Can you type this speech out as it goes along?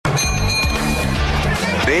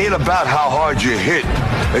ain't about how hard you hit.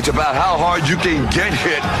 It's about how hard you can get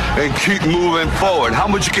hit and keep moving forward. How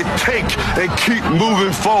much you can take and keep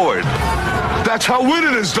moving forward. That's how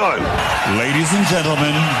winning is done. Ladies and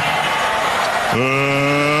gentlemen,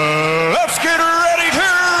 let's get ready to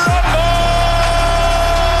rumble!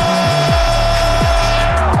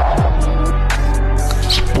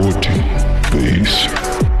 Sporting Base.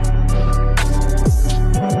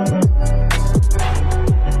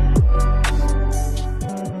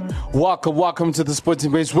 Welcome to the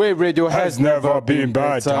Sporting Base, where radio has never been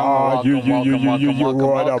better.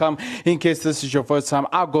 Welcome. In case this is your first time,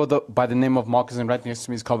 I'll go by the name of Marcus, and right next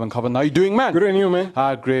to me is Calvin. Calvin, how you doing, man? Good on you, man.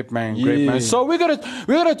 Great, man. So we're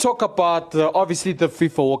gonna talk about obviously the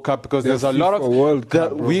FIFA World Cup, because there's a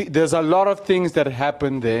lot of things that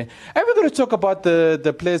happened there, and we're gonna talk about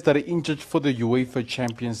the players that are injured for the UEFA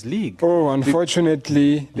Champions League. Oh,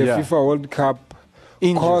 unfortunately, the FIFA World Cup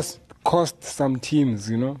cost some teams,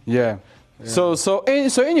 you know. Yeah. So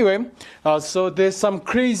anyway, so there's some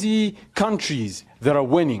crazy countries that are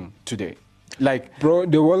winning today. Like, bro,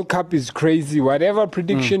 the World Cup is crazy. Whatever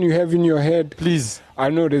prediction you have in your head, please. I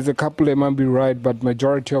know there's a couple that might be right, but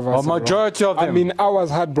majority of us. Majority of them. I mean, I was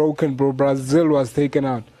heartbroken, bro. Brazil was taken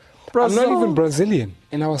out. I'm not even Brazilian,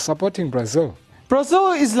 and I was supporting Brazil.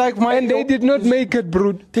 Brazil is like and they did not make it,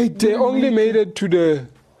 bro. They only made it to the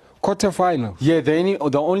quarterfinal. Yeah, they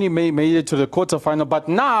only made it to the quarterfinal. But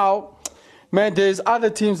now, man, there's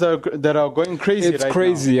other teams that are going crazy. It's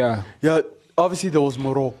crazy, now. Yeah. Obviously, there was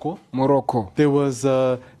Morocco. There was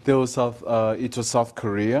South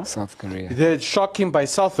Korea. They're shocking by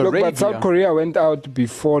South Arabia. But South Korea went out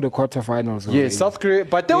before the quarterfinals. Yeah, South Korea,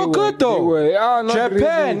 but they were good though.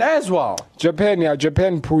 Japan really. As well.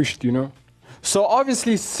 Japan pushed, you know. So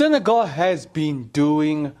obviously, Senegal has been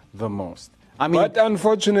doing the most. I mean, but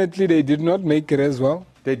unfortunately, they did not make it as well.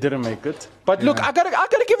 They didn't make it. But look, I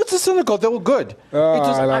gotta give it to Senegal. They were good.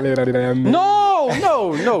 No.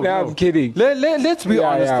 I'm kidding. Let's be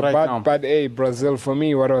honest now. But hey, Brazil, for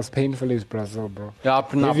me, what was painful is Brazil, bro.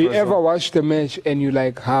 Have you ever watched the match and you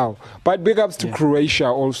like, how? But big ups to Croatia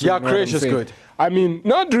also. Yeah, Croatia's good. I mean,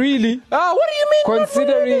 not really. What do you mean?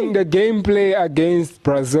 Considering the gameplay against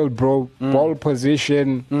Brazil, bro, ball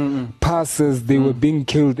position, passes, they were being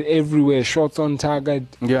killed everywhere, shots on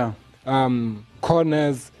target,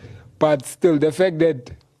 corners, but still the fact that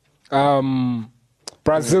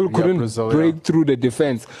Brazil couldn't break through the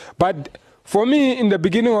defense. But for me, in the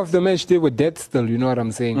beginning of the match, they were dead still, you know what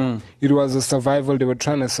I'm saying? It was a survival, they were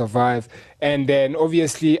trying to survive. And then,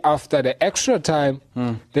 obviously, after the extra time,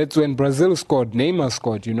 that's when Brazil scored, Neymar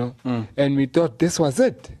scored, you know? And we thought this was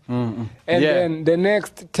it. And then the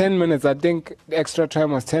next 10 minutes, I think the extra time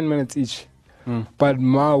was 10 minutes each. But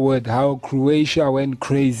my word, how Croatia went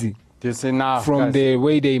crazy. From the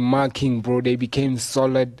way they marking, bro, they became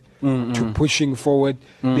solid. To pushing forward.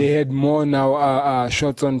 They had more now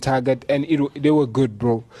shots on target, and they were good,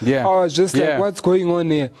 bro. I was just like, what's going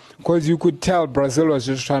on here? Because you could tell Brazil was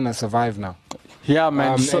just trying to survive now. Yeah,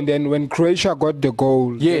 man. And then when Croatia got the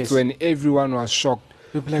goal, that's when everyone was shocked.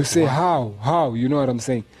 To say, how? You know what I'm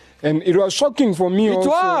saying? And it was shocking for me also.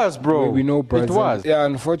 It was, bro. We know Brazil. It was. Yeah,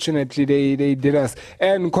 unfortunately, they did us.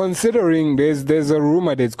 And considering there's a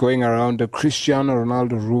rumor that's going around, the Cristiano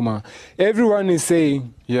Ronaldo rumor. Everyone is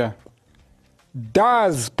saying,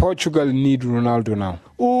 does Portugal need Ronaldo now?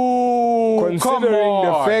 Ooh, considering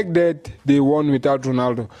the fact that they won without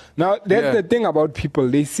Ronaldo. Now, that's the thing about people.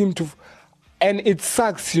 They seem to... And it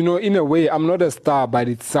sucks, you know, in a way. I'm not a star, but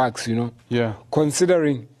it sucks, you know. Yeah.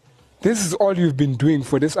 Considering... This is all you've been doing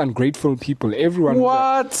for this ungrateful people. Everyone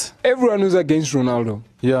who's against Ronaldo.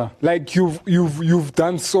 Yeah. Like you've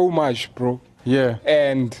done so much, bro. Yeah.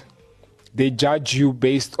 And they judge you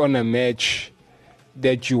based on a match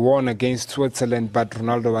that you won against Switzerland, but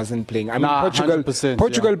Ronaldo wasn't playing. I mean,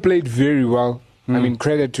 Portugal played very well. I mean,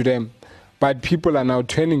 credit to them. But people are now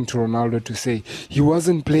turning to Ronaldo to say he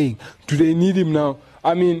wasn't playing. Do they need him now?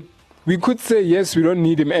 I mean, we could say, yes, we don't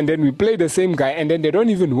need him, and then we play the same guy, and then they don't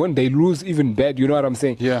even win. They lose even bad. You know what I'm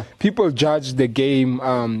saying? Yeah. People judge the game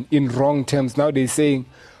in wrong terms. Now they're saying,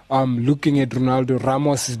 looking at Ronaldo,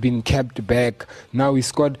 Ramos has been kept back. Now he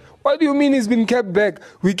scored. What do you mean he's been kept back?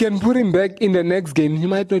 We can put him back in the next game. He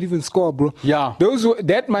might not even score, bro. Yeah.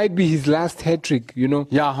 That might be his last hat-trick, you know?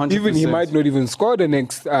 Yeah, 100%. Even he might not even score the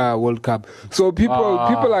next World Cup. So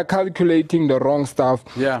people are calculating the wrong stuff.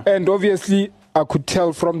 Yeah. And obviously... I could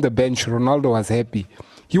tell from the bench, Ronaldo was happy.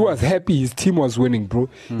 He was happy his team was winning, bro.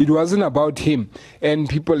 It wasn't about him. And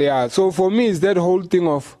people, So for me, it's that whole thing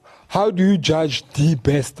of how do you judge the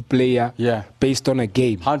best player based on a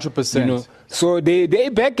game? 100%. You know? So they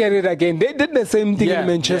back at it again. They did the same thing in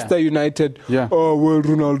Manchester United. Yeah. Oh well,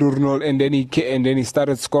 Ronaldo, and then he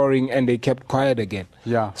started scoring, and they kept quiet again.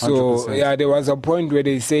 Yeah. 100%. So there was a point where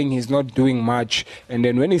they're saying he's not doing much, and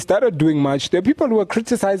then when he started doing much, the people who were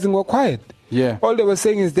criticizing were quiet. Yeah. All they were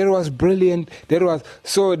saying is there was brilliant. There was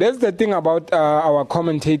so. That's the thing about our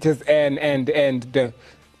commentators and the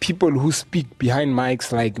people who speak behind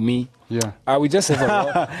mics like me. Yeah. We just have a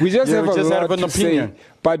lot, we just have an opinion,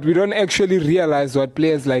 but we don't actually realize what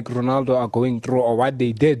players like Ronaldo are going through or what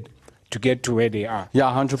they did to get to where they are.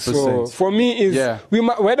 Yeah, 100%. So for me,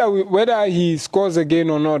 whether he scores again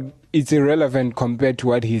or not, it's irrelevant compared to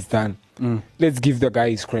what he's done. Let's give the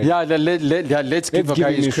guy his credit. Yeah, let's give the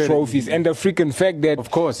guy him his trophies. And the freaking fact that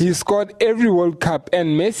of course he scored every World Cup and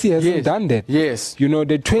Messi hasn't done that. Yes. You know,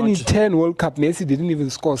 the 2010 World Cup, Messi didn't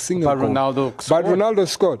even score a single goal. But Ronaldo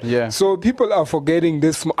scored. Yeah. So people are forgetting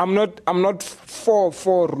this. I'm not for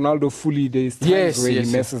Ronaldo fully. There's times where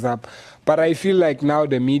he messes up. But I feel like now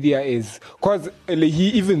the media is... Because he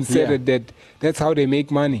even said that that's how they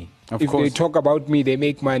make money. If they talk about me, they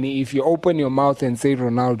make money. If you open your mouth and say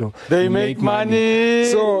Ronaldo, they make money.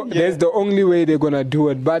 So that's the only way they're going to do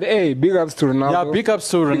it. But hey, big ups to Ronaldo. Yeah, big ups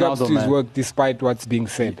to Ronaldo, big ups to his work despite what's being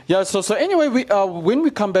said. Yeah, so anyway, when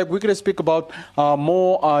we come back, we're going to speak about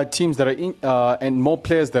more teams that are in, and more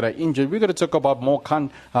players that are injured. We're going to talk about more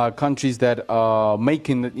countries that are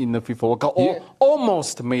making it in the FIFA World Cup, or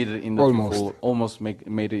almost made it in the FIFA,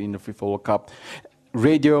 made it in the FIFA World Cup.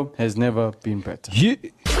 Radio has never been better. Yeah.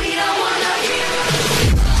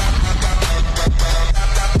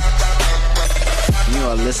 You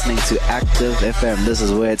are listening to Active FM. This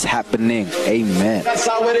is where it's happening. Amen. That's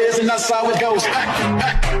how it is and that's how it goes.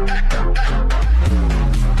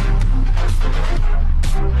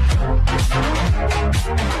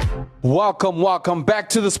 Welcome back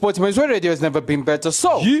to the Sportsman's Radio has never been better.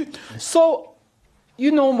 So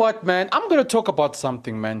you know what, man? I'm going to talk about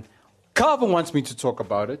something, man. Calvin wants me to talk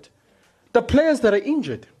about it. The players that are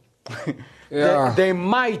injured. They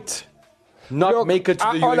might not make it to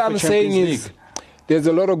the all UEFA I'm Champions saying League. is there's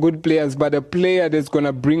a lot of good players, but a player that's going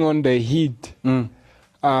to bring on the heat the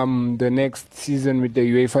next season with the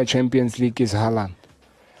UEFA Champions League is Haaland.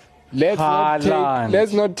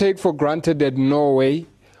 Let's not take for granted that Norway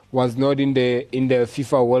was not in the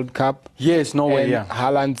FIFA World Cup. Yes, Norway, and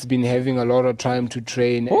Haaland's been having a lot of time to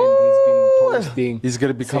train, and he's been posting. He's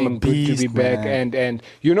going to become a beast, good to be back. And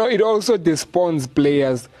you know, it also despawns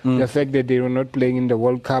players, the fact that they were not playing in the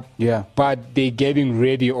World Cup. Yeah. But they're getting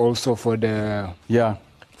ready also for the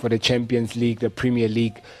Champions League, the Premier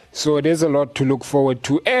League. So there's a lot to look forward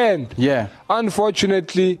to. And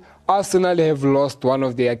unfortunately, Arsenal have lost one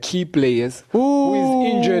of their key players who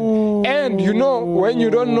is injured. And you know, when you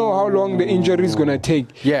don't know how long the injury is going to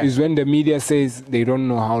take, is when the media says they don't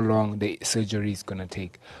know how long the surgery is going to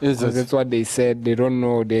take. That's what they said. They don't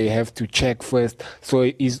know. They have to check first. So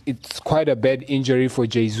it's quite a bad injury for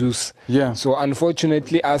Jesus. Yeah. So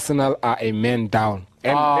unfortunately, Arsenal are a man down.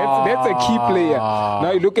 And that's a key player.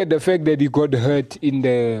 Now you look at the fact that he got hurt in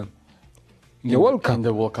the World Cup. In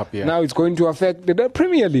the World Cup, Now it's going to affect the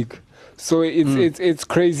Premier League. So it's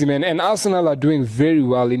crazy, man. And Arsenal are doing very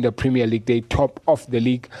well in the Premier League. They top of the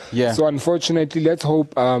league. Yeah. So unfortunately, let's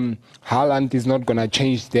hope Haaland is not going to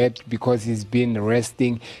change that, because he's been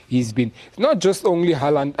resting. He's been not just only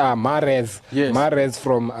Haaland, Mahrez. Yes.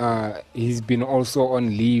 Mahrez he's been also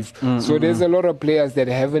on leave. So there's a lot of players that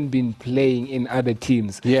haven't been playing in other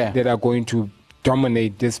teams that are going to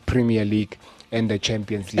dominate this Premier League and the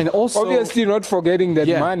Champions League. And also, obviously, not forgetting that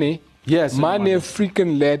Mane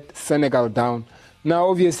freaking let Senegal down. Now,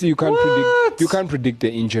 obviously, you can't predict the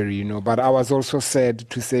injury, you know. But I was also sad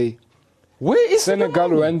to say, where is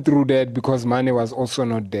Senegal went through that because Mane was also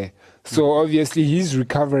not there. So obviously, he's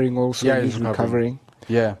recovering also. Yeah, he's recovering.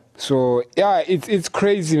 Yeah. So it's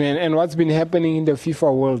crazy, man. And what's been happening in the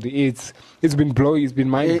FIFA world, it's been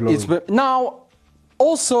mind blowing. Now,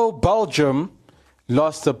 also Belgium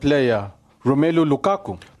lost a player. Romelu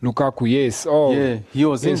Lukaku, yes. Oh, yeah, he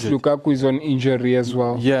was injured. Lukaku is on injury as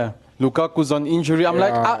well. Yeah, Lukaku's on injury. I'm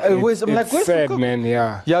where's sad, Lukaku? Man.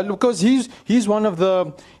 Yeah, because he's one of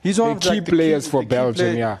the key players for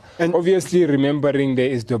Belgium. Yeah, and obviously remembering there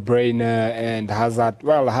is De Bruyne and Hazard.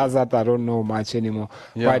 Well, Hazard, I don't know much anymore.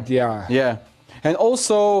 Yeah. But yeah, and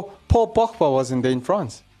also Paul Pogba wasn't there in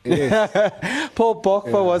France. Yes. Paul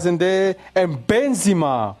Pogba wasn't there, and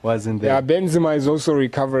Benzema wasn't there. Yeah, Benzema is also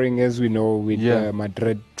recovering, as we know, with the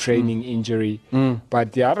Madrid training injury.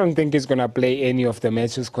 But I don't think he's gonna play any of the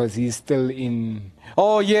matches because he's still in.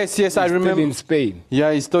 Oh yes, I remember. Still in Spain.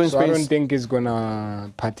 Yeah, he's still in Spain. I don't think he's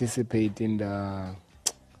gonna participate in the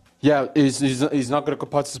Yeah, he's not going to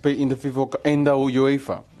participate in the FIFA and the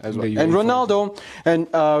UEFA as well. And Ronaldo and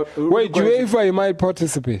wait, UEFA he might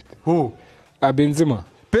participate. Who? Benzema.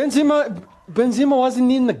 Benzema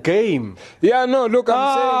wasn't in the game. Yeah, no, look,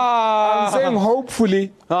 I'm saying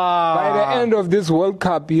hopefully by the end of this World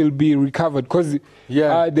Cup he'll be recovered because the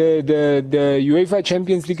UEFA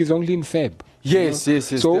Champions League is only in Feb. Yes.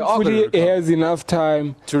 So hopefully he has enough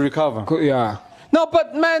time to recover. Yeah. No,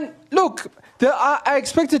 but man, look, I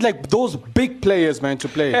expected like those big players, man, to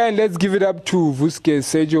play. And let's give it up to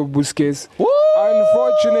Sergio Busquets. Woo!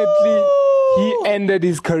 Unfortunately, he ended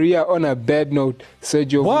his career on a bad note.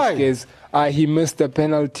 Sergio Busquets. He missed the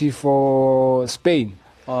penalty for Spain.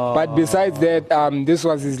 But besides that, this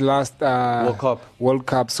was his last World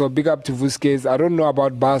Cup. So big up to Busquets. I don't know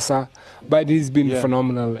about Barca, but he's been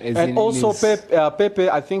phenomenal. And also Pepe,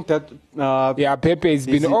 I think that... Pepe has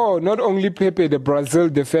been... not only Pepe, the Brazil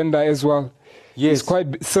defender as well. Yes. He's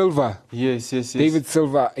quite... Silva. Yes. David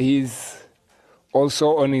Silva, he's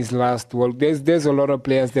also on his last World... There's a lot of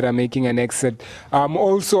players that are making an exit.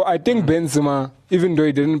 Also, I think Benzema... Even though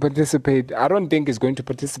he didn't participate, I don't think he's going to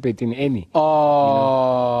participate in any.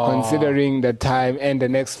 Considering the time and the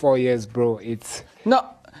next 4 years, bro,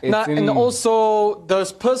 and also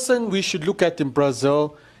this person we should look at in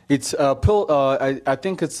Brazil. It's I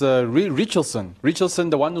think it's Richarlison.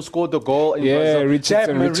 Richarlison, the one who scored the goal in Brazil.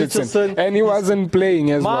 Richardson. And he wasn't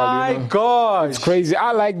playing as well. My gosh. It's crazy.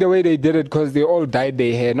 I like the way they did it because they all dyed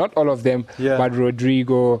their hair. Not all of them, but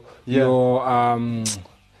Rodrigo,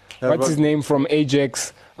 what's his name from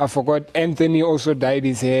Ajax? I forgot. Anthony also dyed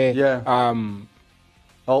his hair. Yeah.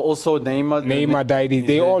 Also Neymar dyed it.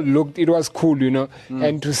 They all looked. It was cool,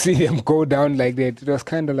 And to see them go down like that, it was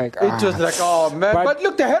kind of like. It was like, oh man! But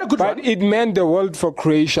look, they had a good run. But it meant the world for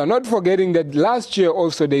Croatia. Not forgetting that last year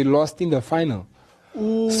also they lost in the final.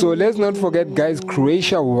 Ooh. So let's not forget, guys.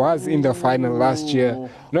 Croatia was in the final last year.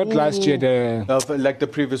 Not last year. Like the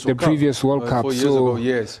previous World Cup. 4 years ago.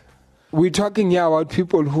 Yes. We're talking here about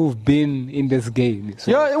people who've been in this game.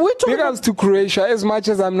 So we're talking big ups to Croatia. As much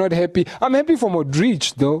as I'm not happy, I'm happy for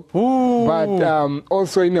Modric though. Ooh. But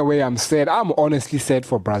also in a way I'm sad. I'm honestly sad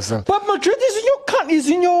for Brazil. But Madrid is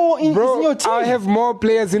in your team. I have more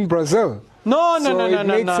players in Brazil. No. It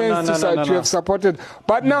makes sense to have supported.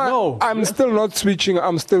 But now I'm still not switching.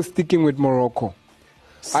 I'm still sticking with Morocco.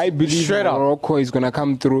 I believe Morocco is gonna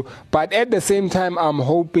come through. But at the same time, I'm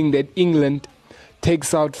hoping that England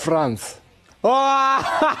takes out France.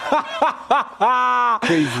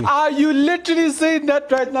 Crazy. Are you literally saying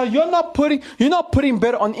that right now? You're not putting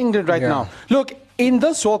bet on England right now. Look, in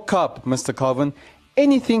this World Cup, Mr. Calvin,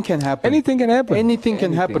 anything can happen. Anything can happen,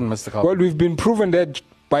 Mr. Calvin. Well, we've been proven that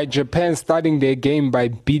by Japan starting their game by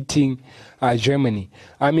beating Germany.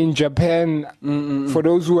 I mean, Japan, for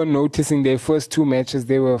those who are noticing, their first 2 matches,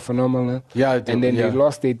 they were phenomenal. And then they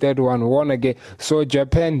lost their third one, won again. So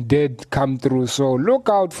Japan did come through. So look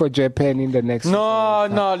out for Japan in the next... No.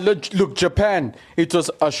 Look, Japan, it was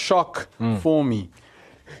a shock for me.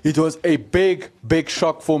 It was a big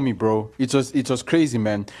shock for me, bro. It was crazy,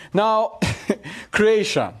 man. Now,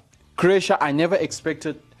 Croatia, I never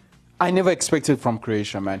expected from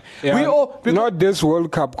Croatia, man. Yeah, not this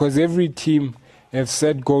World Cup, because every team have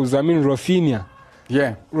set goals. I mean, Rafinha.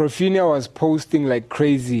 Yeah. Rafinha was posting like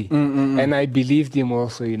crazy. And I believed him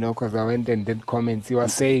also, because I went and did comments. He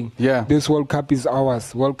was saying, this World Cup is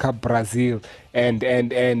ours, World Cup Brazil. And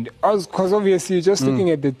because obviously you're just looking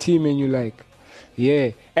at the team and you're like,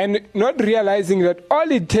 and not realizing that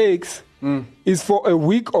all it takes is for a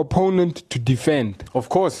weak opponent to defend. Of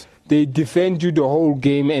course. They defend you the whole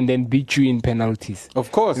game and then beat you in penalties.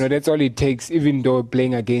 Of course. That's all it takes, even though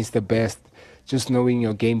playing against the best, just knowing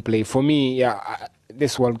your gameplay. For me,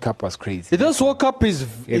 this World Cup was crazy. This World Cup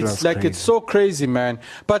it's so crazy, man.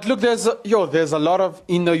 But look, there's a lot of,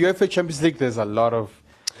 in the UEFA Champions League, there's a lot of...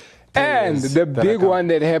 And the big one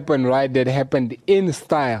that happened in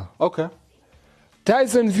style. Okay.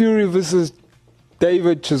 Tyson Fury versus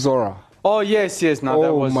David Chisora. Oh, yes.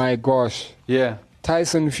 Oh, my gosh. Yeah.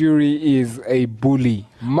 Tyson Fury is a bully.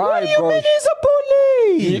 What do you mean he's a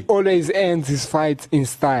bully? He always ends his fights in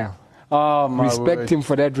style. Oh, my Respect him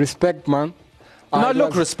for that. Respect, man.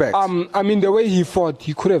 Respect. I mean, the way he fought,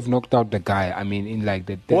 he could have knocked out the guy. I mean, in like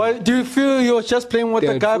that. Well, do you feel he was just playing with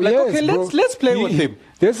the guy? Like, okay, let's play with him.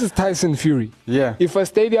 This is Tyson Fury. Yeah. If a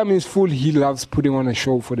stadium is full, he loves putting on a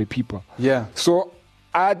show for the people. Yeah. So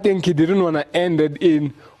I think he didn't want to end it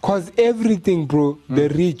in, because everything, bro, the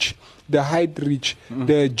reach, the height reach,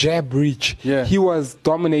 the jab reach, he was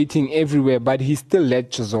dominating everywhere, but he still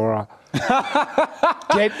let Chisora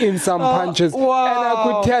get in some punches. Wow. And I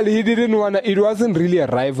could tell he didn't want to, it wasn't really a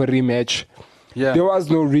rivalry match. there was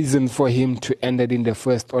no reason for him to end it in the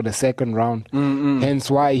first or the second round. Hence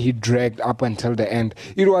why he dragged up until the end.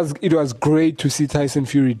 It was great to see Tyson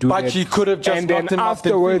Fury do that. But he could have just and then knocked him out and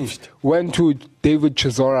afterwards finished. went to David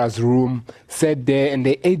Chisora's room, sat there, and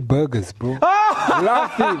they ate burgers, bro.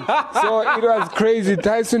 Laughing. So it was crazy.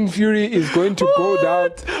 Tyson Fury is going to go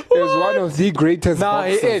down as one of the greatest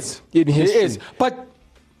boxers in history. He is. But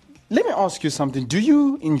let me ask you something. Do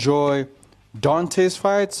you enjoy Dante's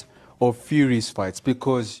fights or Fury's fights?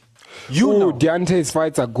 Because you know. Deontay's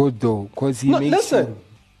fights are good though, because he makes listen,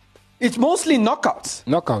 it's mostly knockouts.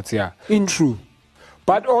 Knockouts, yeah. True.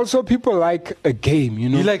 But also people like a game, you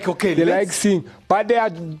know. You like, okay, they like seeing. But there are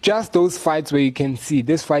just those fights where you can see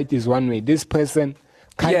this fight is one way. This person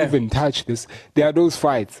can't even touch this. There are those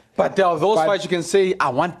fights. But there are those fights you can say, I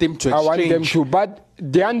want them to exchange. I want them to. But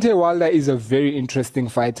Deontay Wilder is a very interesting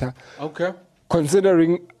fighter. Okay.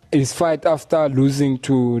 Considering his fight after losing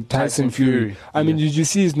to Tyson Fury. I mean, did you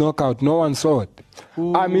see his knockout? No one saw it.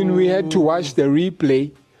 Ooh. I mean, we had to watch the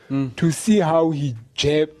replay to see how he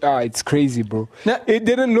jabbed. It's crazy, bro. Now, it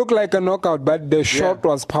didn't look like a knockout, but the shot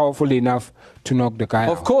was powerful enough to knock the guy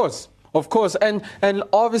out. Of course. And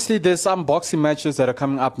obviously there's some boxing matches that are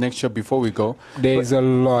coming up next year before we go. There's a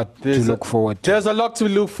lot to look forward to. There's a lot to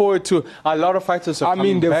look forward to. A lot of fighters are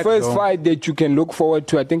coming back. The first fight that you can look forward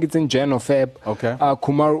to, I think it's in Jan or Feb. Okay.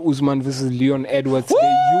 Kamaru Usman versus Leon Edwards, the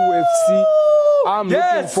UFC. I'm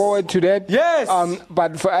looking forward to that. Yes.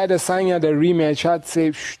 But for Adesanya, the rematch, I'd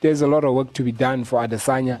say there's a lot of work to be done for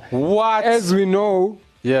Adesanya. What? As we know,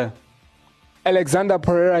 Alexander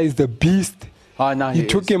Pereira is the beast. He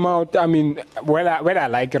took him out. I mean, whether I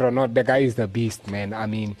like it or not, the guy is the beast, man. I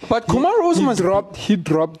mean, but Kamaru Usman he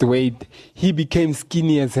dropped weight. He became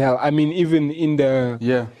skinny as hell. I mean, even in the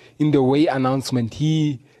weight announcement,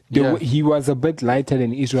 he was a bit lighter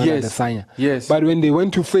than Israel Adesanya. Yes. But when they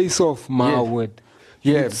went to face off, my word,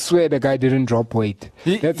 I swear the guy didn't drop weight.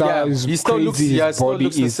 That's how he still looks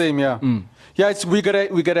the same. Yeah, we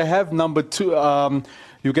gotta have number 2.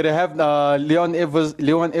 You're gonna have Leon Evers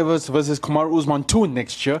versus Kamaru Usman 2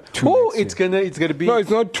 next year. It's gonna be. No,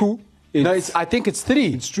 it's not 2. I think it's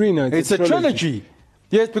 3. It's 3 now. It's a trilogy.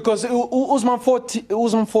 Yes, because Usman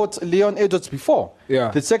fought Leon Edwards before.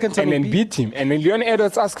 Yeah. The second time. And then beat him. And then Leon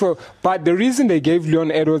Edwards asked for. But the reason they gave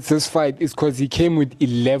Leon Edwards this fight is because he came with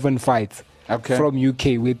 11 fights from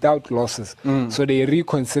UK without losses. So they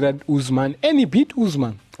reconsidered Usman and he beat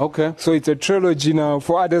Usman. Okay. So it's a trilogy now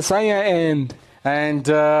for Adesanya and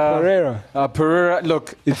Pereira. Pereira,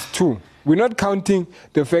 look, it's 2. We're not counting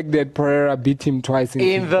the fact that Pereira beat him twice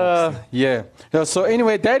in the So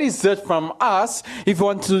anyway, that is it from us. If you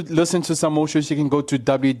want to listen to some more shows, you can go to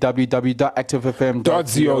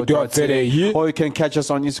www.activefm.co.za, or you can catch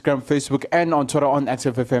us on Instagram, Facebook, and on Twitter on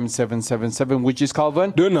ActiveFM777, which is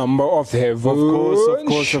Calvin, the number of heaven.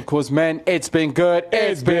 Of course, man. It's been good.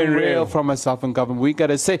 It's been real. From myself and Calvin, we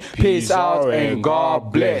gotta say peace out and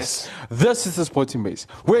God bless. This is the Sporting Base,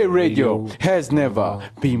 where radio has never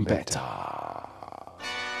been better.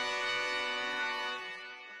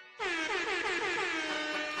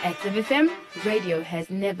 Active FM radio has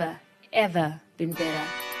never, ever been better.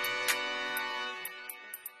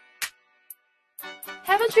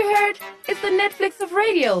 Haven't you heard? It's the Netflix of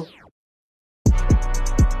radio.